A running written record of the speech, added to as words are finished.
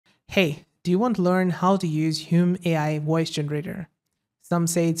Hey, do you want to learn how to use Hume AI voice generator? Some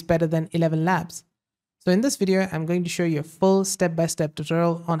say it's better than ElevenLabs. So in this video, I'm going to show you a full step-by-step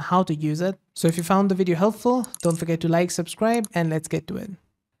tutorial on how to use it. So if you found the video helpful, don't forget to like, subscribe, and let's get to it.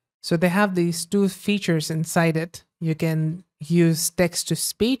 So they have these two features inside it. You can use text to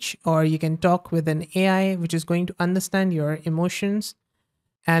speech, or you can talk with an AI, which is going to understand your emotions.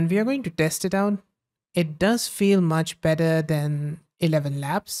 And we are going to test it out. It does feel much better than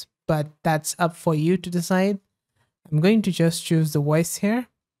ElevenLabs, but that's up for you to decide. I'm going to just choose the voice here.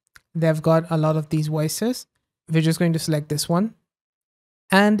 They've got a lot of these voices. We're just going to select this one.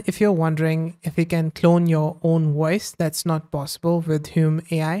 And if you're wondering if you can clone your own voice, that's not possible with Hume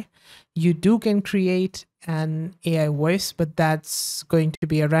AI. You can create an AI voice, but that's going to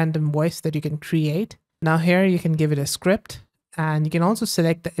be a random voice that you can create. Now here you can give it a script, and you can also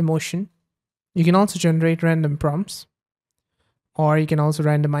select the emotion. You can also generate random prompts, or you can also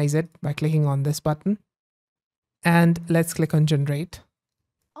randomize it by clicking on this button. And let's click on generate.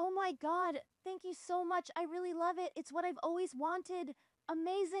 Oh my God, thank you so much. I really love it. It's what I've always wanted.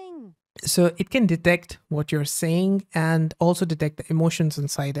 Amazing. So it can detect what you're saying and also detect the emotions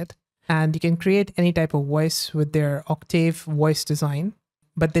inside it. And you can create any type of voice with their Octave voice design,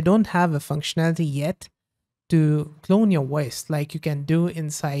 but they don't have a functionality yet to clone your voice like you can do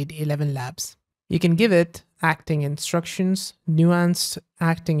inside ElevenLabs. You can give it acting instructions, nuanced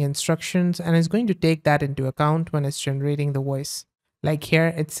acting instructions, and it's going to take that into account when it's generating the voice. Like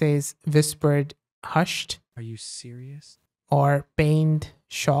here, it says whispered, hushed. Are you serious? Or pained,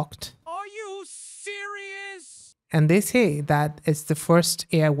 shocked. Are you serious? And they say that it's the first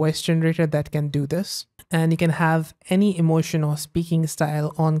AI voice generator that can do this. And you can have any emotion or speaking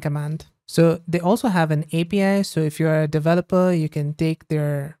style on command. So they also have an API. So if you're a developer, you can take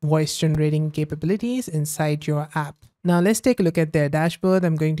their voice generating capabilities inside your app. Now let's take a look at their dashboard.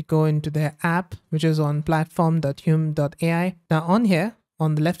 I'm going to go into their app, which is on platform.hume.ai. Now on here,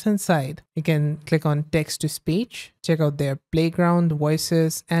 on the left-hand side, you can click on text to speech, check out their playground,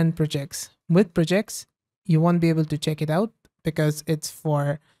 voices, and projects. With projects, you won't be able to check it out because it's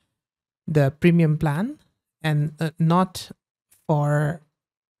for the premium plan and not for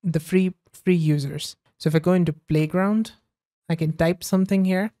the free users. So if I go into playground, I can type something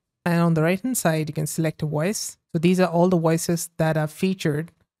here, and on the right hand side you can select a voice. So these are all the voices that are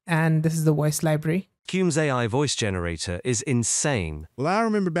featured, and this is the voice library. Hume's AI voice generator is insane. Well, I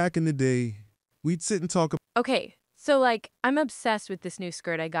remember back in the day, we'd sit and talk. Okay, so I'm obsessed with this new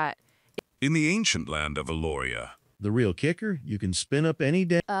skirt I got. In the ancient land of Aloria. The real kicker, you can spin up any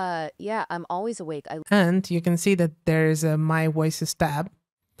day. Yeah, I'm always awake. And you can see that there is a My Voices tab.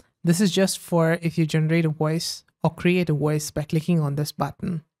 This is just for if you generate a voice or create a voice by clicking on this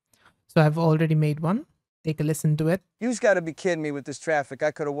button. So I've already made one. Take a listen to it. You've got to be kidding me with this traffic.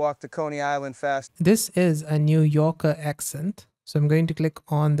 I could have walked to Coney Island fast. This is a New Yorker accent. So I'm going to click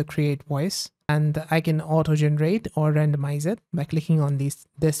on the create voice, and I can auto generate or randomize it by clicking on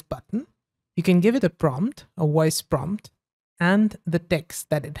this button. You can give it a prompt, a voice prompt, and the text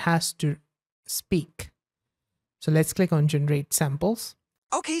that it has to speak. So let's click on generate samples.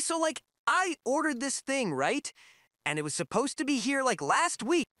 Okay, so I ordered this thing, right? And it was supposed to be here last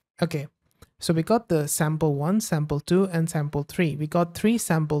week. Okay, so we got the sample 1, sample 2, and sample 3. We got 3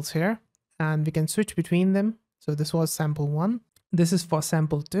 samples here, and we can switch between them. So this was sample 1. This is for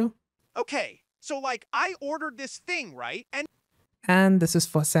sample 2. Okay, so I ordered this thing, right? And this is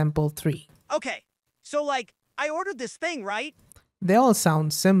for sample 3. Okay, so I ordered this thing, right? They all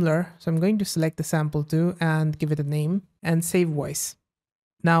sound similar, so I'm going to select the sample 2 and give it a name and save voice.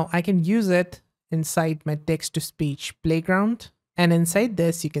 Now I can use it inside my text-to-speech playground, and inside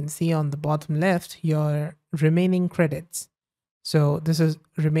this you can see on the bottom left your remaining credits. So this is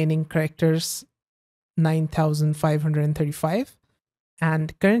remaining characters 9,535,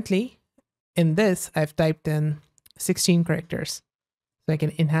 and currently in this I've typed in 16 characters. So I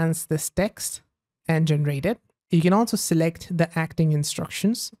can enhance this text and generate it. You can also select the acting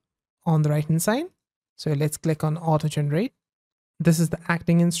instructions on the right hand side. So let's click on auto generate. This is the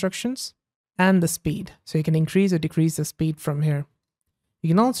acting instructions and the speed. So you can increase or decrease the speed from here. You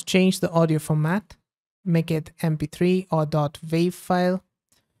can also change the audio format, make it MP3 or .wav file.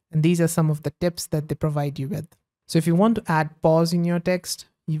 And these are some of the tips that they provide you with. So if you want to add pause in your text,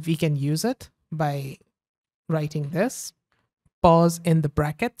 we can use it by writing this. Pause in the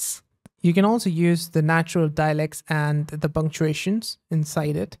brackets. You can also use the natural dialects and the punctuations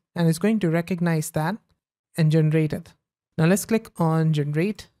inside it, and it's going to recognize that and generate it. Now let's click on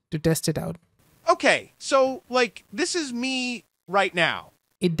generate to test it out. Okay, so this is me right now.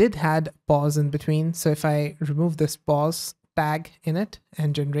 It did had pause in between, so if I remove this pause tag in it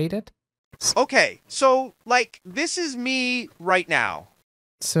and generate it. Okay, so like this is me right now.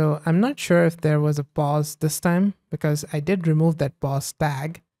 So I'm not sure if there was a pause this time because I did remove that pause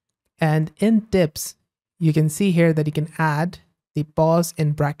tag. And in tips, you can see here that you can add the pause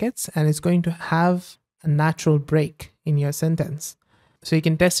in brackets and it's going to have a natural break in your sentence. So you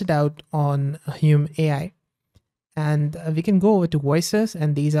can test it out on Hume AI. And we can go over to voices,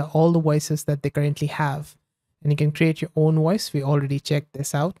 and these are all the voices that they currently have. And you can create your own voice. We already checked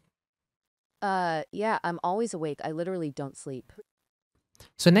this out. Yeah, I'm always awake. I literally don't sleep.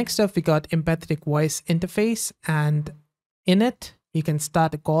 So next up, we got empathetic voice interface, and in it, you can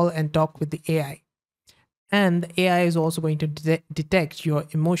start a call and talk with the AI. And the AI is also going to detect your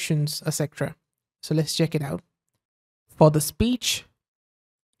emotions, etc. So let's check it out. For the speech,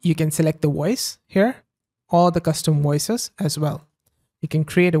 you can select the voice here or the custom voices as well. You can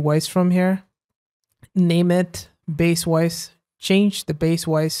create a voice from here, name it base voice, change the base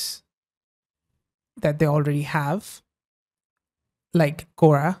voice that they already have, like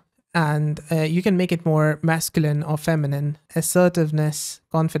Cora, and you can make it more masculine or feminine, assertiveness,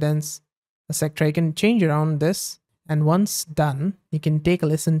 confidence, etc. You can change around this, and once done, you can take a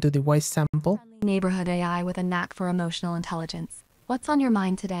listen to the voice sample. Neighborhood AI with a knack for emotional intelligence. What's on your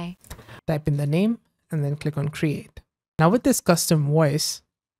mind today? Type in the name and then click on create. Now with this custom voice,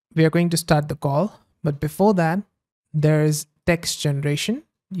 we are going to start the call, but before that, there's text generation.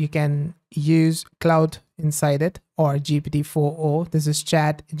 You can use Cloud inside it or GPT-4o. This is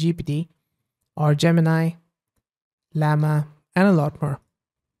Chat GPT or Gemini, Llama, and a lot more.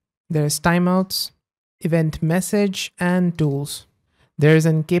 There's timeouts, event message, and tools. There's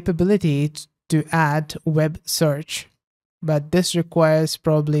an capability to add web search, but this requires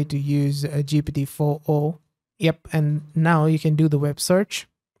probably to use a GPT-4o. Yep, and now you can do the web search.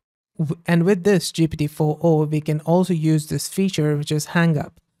 And with this GPT-4o, we can also use this feature, which is hang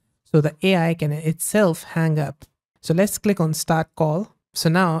up. So the AI can itself hang up. So let's click on start call. So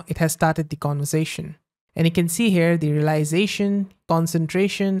now it has started the conversation. And you can see here the realization,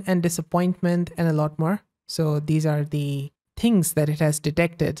 concentration, and disappointment, and a lot more. So these are the things that it has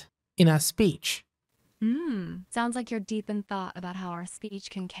detected in our speech. Sounds like you're deep in thought about how our speech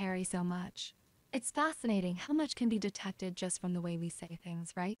can carry so much. It's fascinating how much can be detected just from the way we say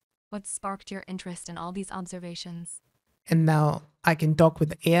things, right? What sparked your interest in all these observations? And now I can talk with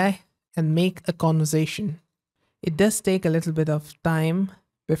the AI and make a conversation. It does take a little bit of time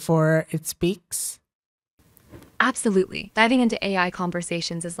before it speaks. Absolutely. Diving into AI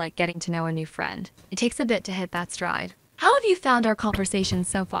conversations is like getting to know a new friend. It takes a bit to hit that stride. How have you found our conversations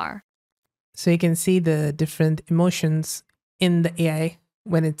so far? So you can see the different emotions in the AI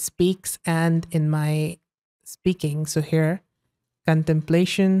when it speaks and in my speaking. So here,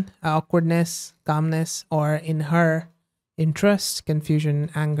 contemplation, awkwardness, calmness, or in her, interest, confusion,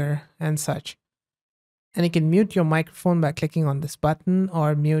 anger, and such. And you can mute your microphone by clicking on this button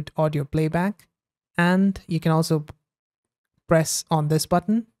or mute audio playback. And you can also press on this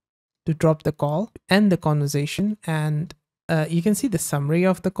button to drop the call, end the conversation, and you can see the summary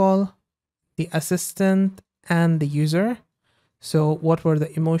of the call, the assistant, and the user. So what were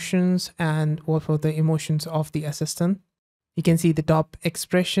the emotions and what were the emotions of the assistant? You can see the top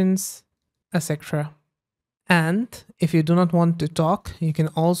expressions, etc. And if you do not want to talk, you can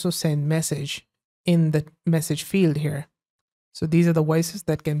also send message in the message field here. So these are the voices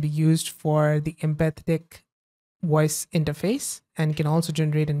that can be used for the empathetic voice interface, and you can also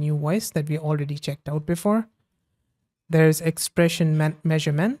generate a new voice that we already checked out before. There's expression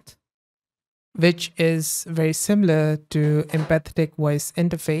measurement, which is very similar to empathetic voice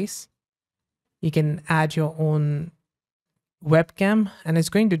interface. You can add your own webcam and it's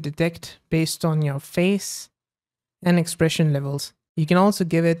going to detect based on your face and expression levels. You can also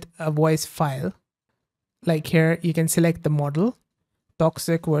give it a voice file. Like here, you can select the model,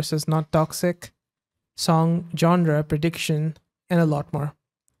 toxic versus not toxic, song, genre, prediction, and a lot more.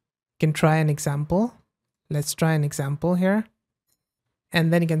 You can try an example. Let's try an example here.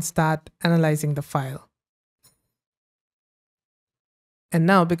 And then you can start analyzing the file. And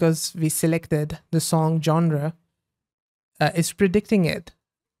now, because we selected the song genre, it's predicting it.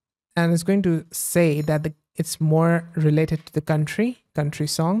 And it's going to say that it's more related to the country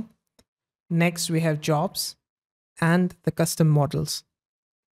song. Next, we have jobs and the custom models.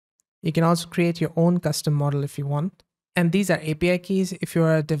 You can also create your own custom model if you want. And these are API keys. If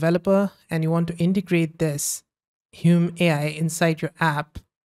you're a developer and you want to integrate this Hume AI inside your app,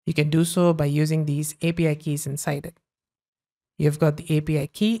 you can do so by using these API keys inside it. You've got the API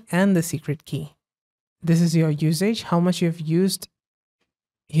key and the secret key. This is your usage, how much you've used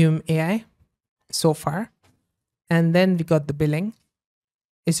Hume AI so far. And then we got the billing.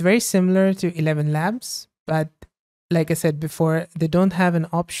 It's very similar to ElevenLabs, but like I said before, they don't have an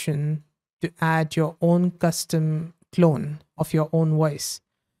option to add your own custom clone of your own voice.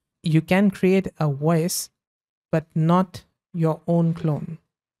 You can create a voice, but not your own clone.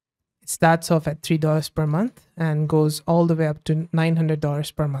 It starts off at $3 per month and goes all the way up to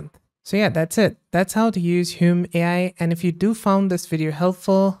 $900 per month. So yeah, that's it. That's how to use Hume AI. And if you do found this video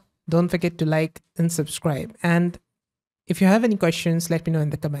helpful, don't forget to like and subscribe. And if you have any questions, let me know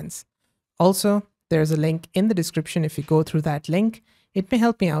in the comments. Also, there's a link in the description. If you go through that link, it may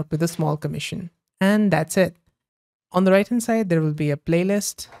help me out with a small commission. And that's it. On the right hand side, there will be a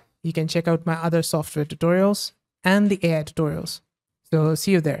playlist. You can check out my other software tutorials and the AI tutorials. So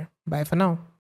see you there. Bye for now.